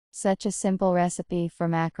Such a simple recipe for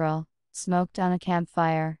mackerel, smoked on a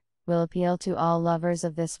campfire, will appeal to all lovers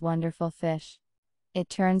of this wonderful fish. It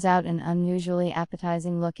turns out an unusually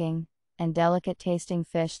appetizing looking, and delicate tasting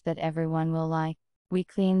fish that everyone will like. We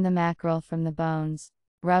clean the mackerel from the bones,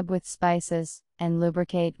 rub with spices, and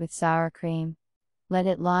lubricate with sour cream. Let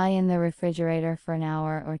it lie in the refrigerator for an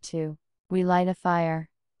hour or two. We light a fire,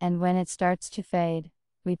 and when it starts to fade,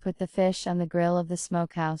 we put the fish on the grill of the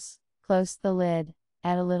smokehouse, close the lid,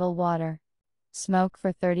 add a little water. Smoke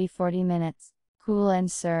for 30–40 minutes, cool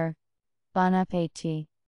and serve. Bon appétit!